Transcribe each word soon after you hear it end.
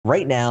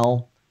right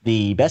now,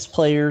 the best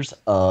players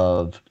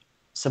of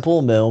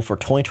SimpleMMO for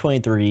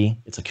 2023.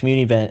 It's a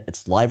community event.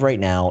 It's live right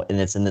now, and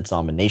it's in its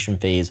nomination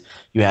phase.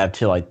 You have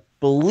till, I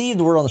believe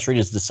the word on the street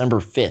is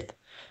December 5th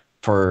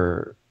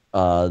for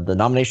the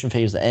nomination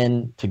phase to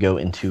end to go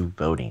into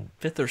voting.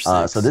 5th or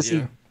 6th. So this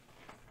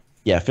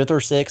yeah, 5th or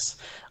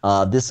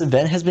 6th. This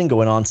event has been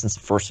going on since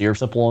the first year of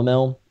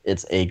SimpleMMO.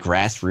 It's a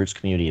grassroots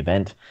community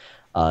event.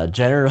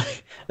 Generally,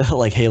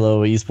 like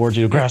Halo esports,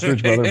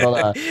 grassroots, brother.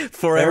 But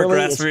forever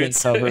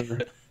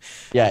grassroots.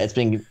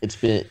 It's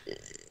been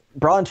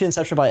brought into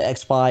inception by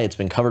XSpy. It's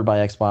been covered by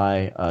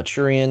XSpy.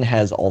 Turian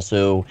has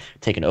also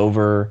taken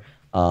over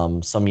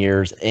some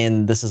years,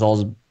 and this has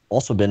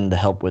also been to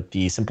help with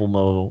the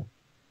SimpleMMO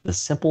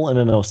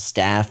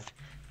staff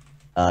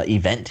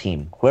event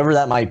team, whoever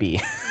that might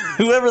be,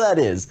 whoever that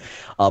is.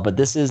 But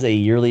this is a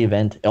yearly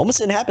event. It almost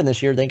didn't happen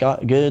this year. Thank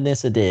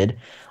goodness it did.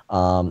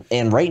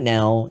 And right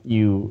now,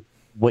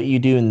 what you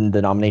do in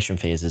the nomination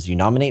phase is you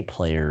nominate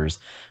players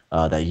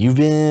that you've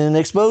been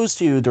exposed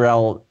to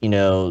throughout,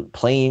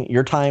 playing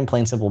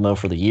SimpleMMO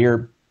for the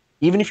year.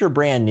 Even if you're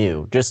brand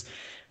new, just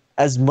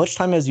as much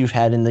time as you've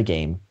had in the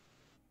game,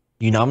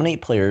 you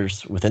nominate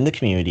players within the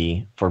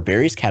community for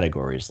various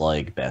categories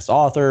like best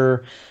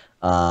author,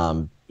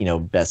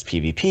 best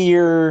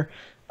PvPer,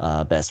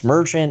 best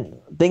merchant,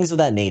 things of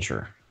that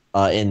nature.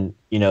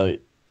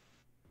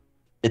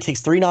 It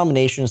takes 3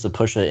 nominations to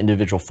push an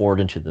individual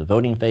forward into the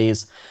voting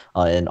phase.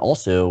 And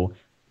also,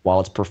 while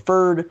it's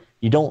preferred,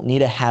 you don't need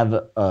to have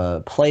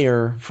a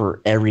player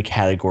for every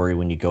category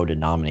when you go to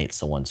nominate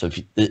someone. So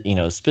if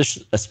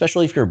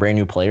especially if you're a brand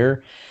new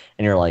player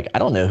and you're like, I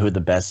don't know who the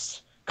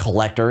best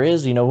collector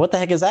is, what the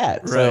heck is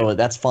that? Right. So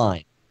that's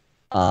fine.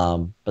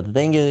 But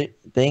the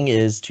thing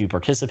is to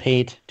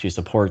participate, to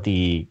support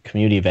the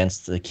community events,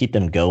 to keep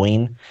them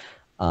going.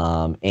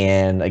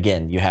 And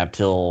again, you have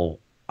till,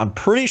 I'm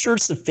pretty sure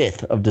it's the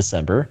 5th of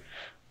December.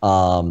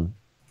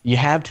 You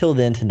have till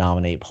then to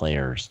nominate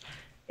players.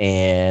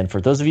 And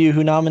for those of you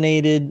who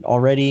nominated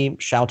already,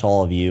 shout to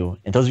all of you.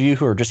 And those of you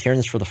who are just hearing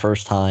this for the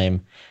first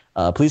time,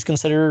 please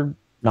consider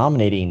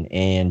nominating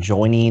and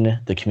joining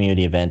the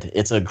community event.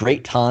 It's a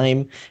great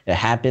time. It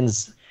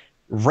happens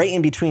right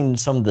in between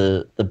some of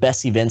the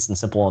best events in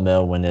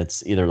SimpleMMO when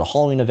it's either the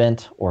Halloween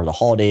event or the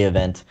holiday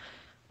event.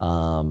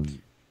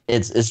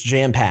 It's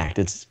jam-packed.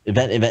 It's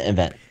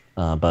event.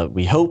 But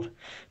we hope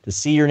to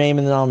see your name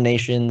in the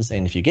nominations.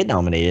 And if you get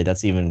nominated,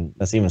 that's even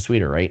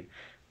sweeter, right?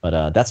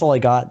 But that's all I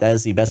got. That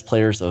is the best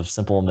players of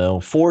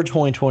SimpleMMO for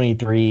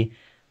 2023.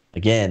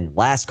 Again,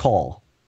 last call.